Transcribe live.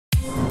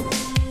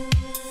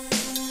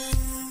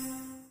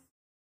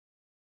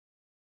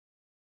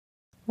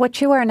What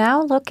you are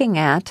now looking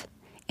at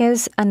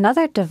is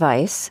another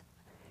device.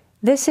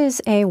 This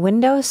is a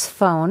Windows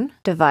Phone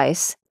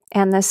device,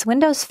 and this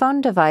Windows Phone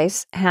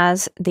device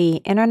has the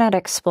Internet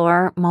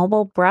Explorer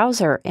mobile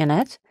browser in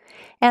it,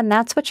 and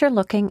that's what you're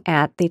looking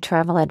at the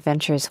Travel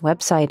Adventures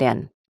website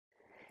in.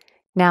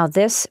 Now,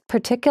 this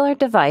particular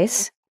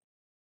device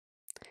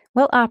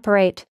will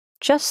operate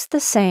just the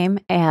same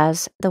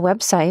as the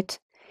website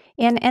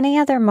in any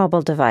other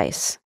mobile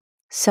device.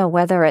 So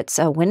whether it's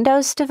a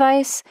Windows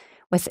device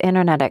with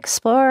Internet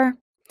Explorer,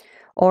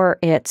 or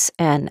it's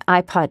an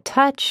iPod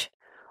Touch,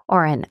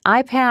 or an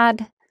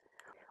iPad,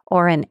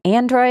 or an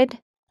Android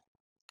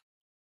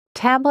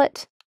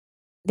tablet,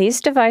 these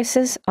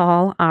devices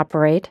all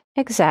operate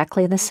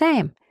exactly the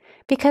same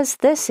because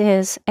this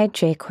is a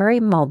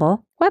jQuery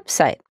mobile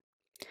website.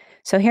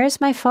 So here's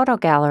my photo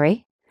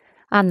gallery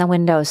on the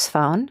Windows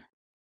Phone,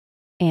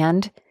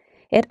 and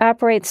it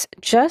operates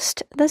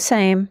just the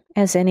same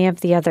as any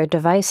of the other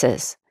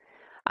devices.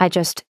 I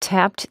just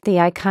tapped the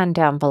icon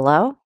down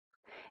below,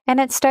 and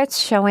it starts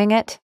showing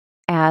it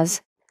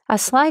as a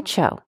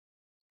slideshow.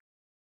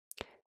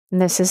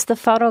 And this is the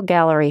photo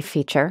gallery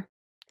feature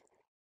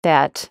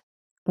that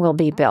will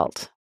be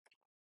built.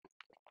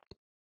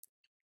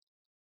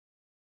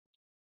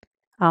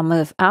 I'll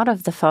move out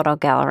of the photo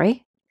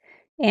gallery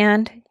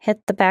and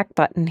hit the back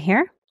button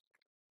here.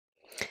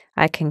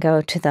 I can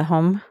go to the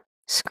home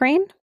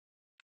screen,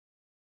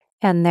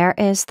 and there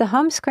is the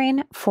home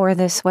screen for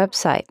this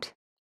website.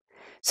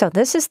 So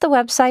this is the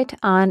website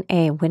on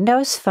a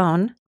Windows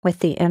Phone with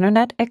the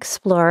Internet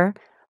Explorer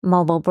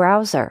mobile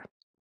browser.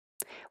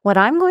 What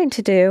I'm going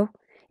to do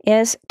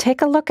is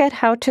take a look at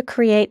how to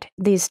create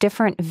these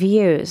different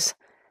views,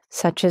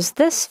 such as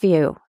this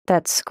view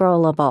that's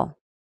scrollable.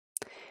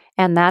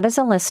 And that is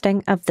a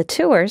listing of the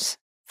tours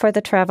for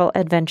the Travel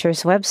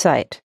Adventures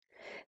website.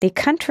 The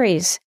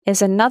countries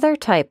is another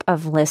type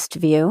of list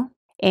view,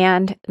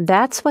 and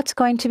that's what's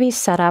going to be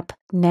set up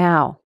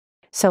now.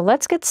 So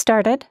let's get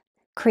started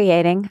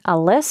creating a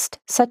list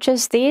such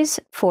as these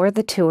for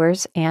the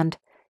tours and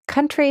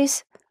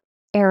countries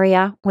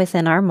area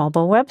within our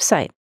mobile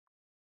website.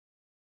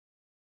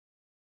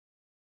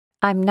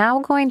 I'm now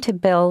going to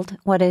build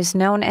what is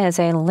known as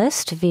a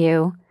list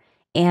view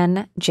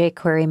in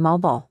jQuery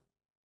Mobile.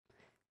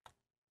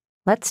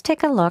 Let's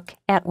take a look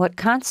at what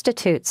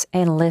constitutes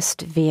a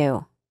list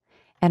view.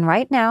 And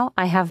right now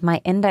I have my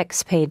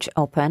index page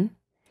open,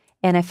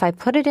 and if I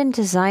put it in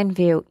Design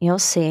View, you'll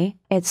see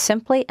it's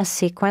simply a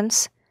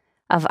sequence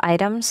of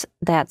items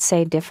that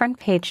say different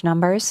page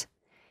numbers,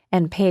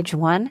 and page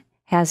 1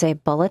 has a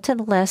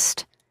bulleted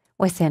list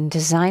within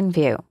Design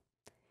View.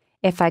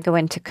 If I go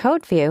into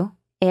Code View,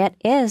 it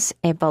is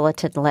a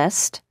bulleted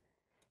list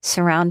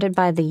surrounded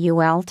by the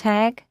UL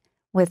tag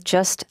with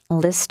just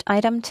list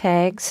item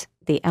tags,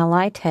 the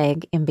LI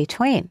tag in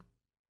between.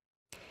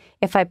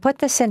 If I put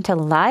this into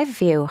Live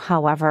View,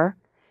 however,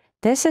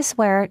 this is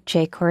where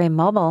jQuery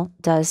Mobile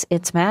does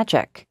its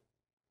magic.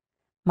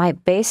 My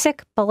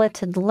basic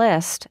bulleted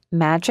list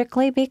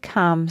magically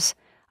becomes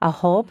a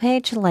whole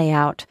page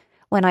layout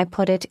when I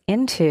put it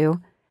into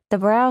the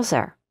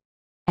browser,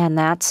 and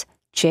that's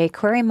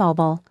jQuery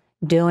Mobile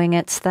doing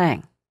its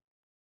thing.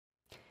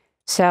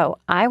 So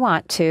I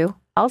want to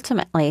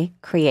ultimately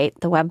create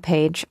the web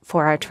page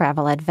for our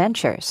travel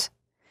adventures.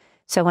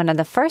 So one of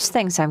the first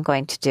things I'm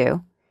going to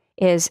do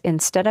is,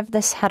 instead of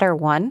this header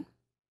 1,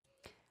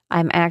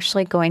 I'm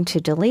actually going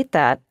to delete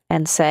that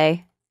and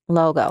say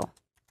logo,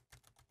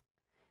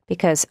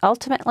 because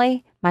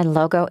ultimately my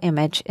logo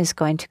image is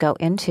going to go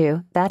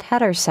into that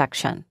header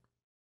section.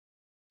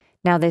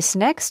 Now this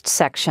next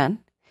section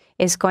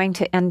is going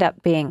to end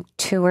up being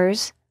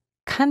tours,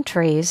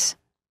 countries,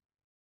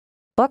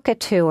 book a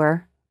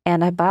tour,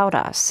 and about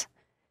us.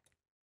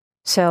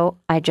 So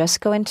I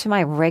just go into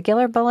my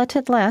regular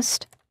bulleted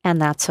list,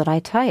 and that's what I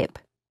type.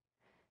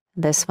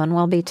 This one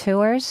will be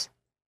tours.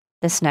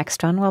 This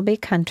next one will be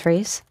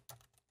countries.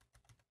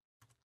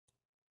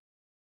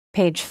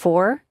 Page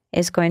 4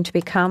 is going to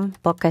become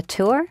book a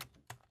tour.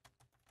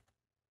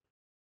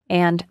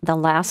 And the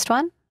last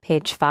one,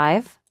 page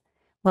 5,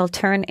 will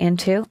turn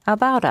into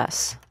about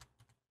us.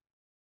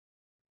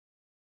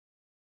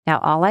 Now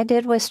all I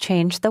did was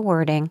change the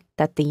wording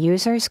that the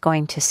user is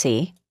going to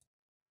see.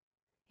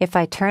 If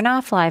I turn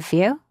off Live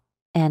View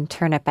and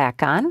turn it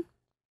back on,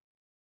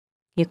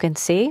 you can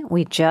see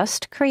we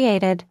just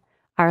created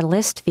our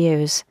list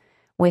views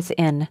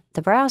within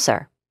the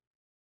browser.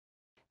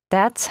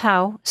 That's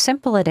how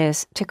simple it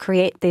is to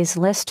create these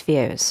list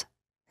views.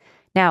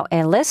 Now,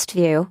 a list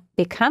view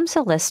becomes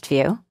a list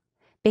view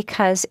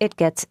because it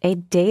gets a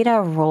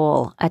data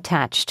role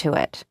attached to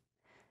it.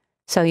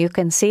 So you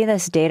can see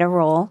this data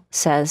role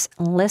says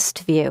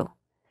list view.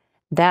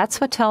 That's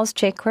what tells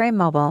jQuery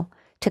Mobile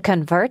to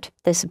convert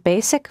this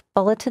basic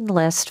bulleted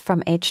list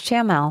from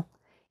HTML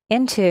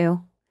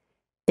into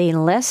the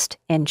list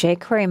in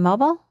jQuery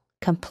Mobile,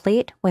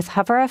 complete with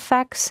hover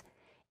effects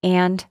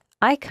and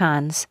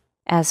icons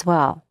as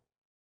well.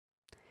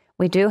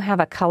 We do have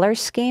a color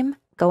scheme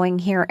going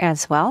here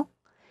as well,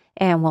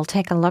 and we'll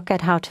take a look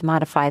at how to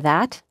modify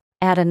that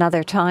at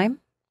another time.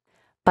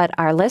 But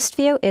our list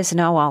view is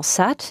now all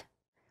set.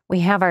 We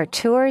have our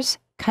tours,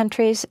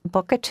 countries,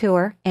 book a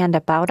tour, and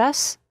about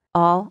us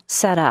all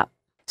set up.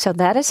 So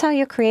that is how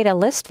you create a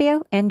list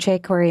view in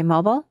jQuery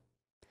Mobile.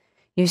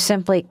 You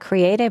simply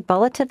create a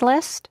bulleted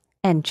list,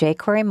 and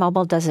jQuery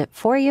Mobile does it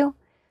for you,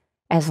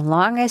 as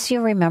long as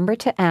you remember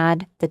to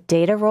add the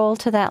data role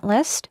to that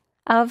list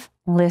of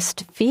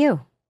list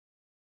view.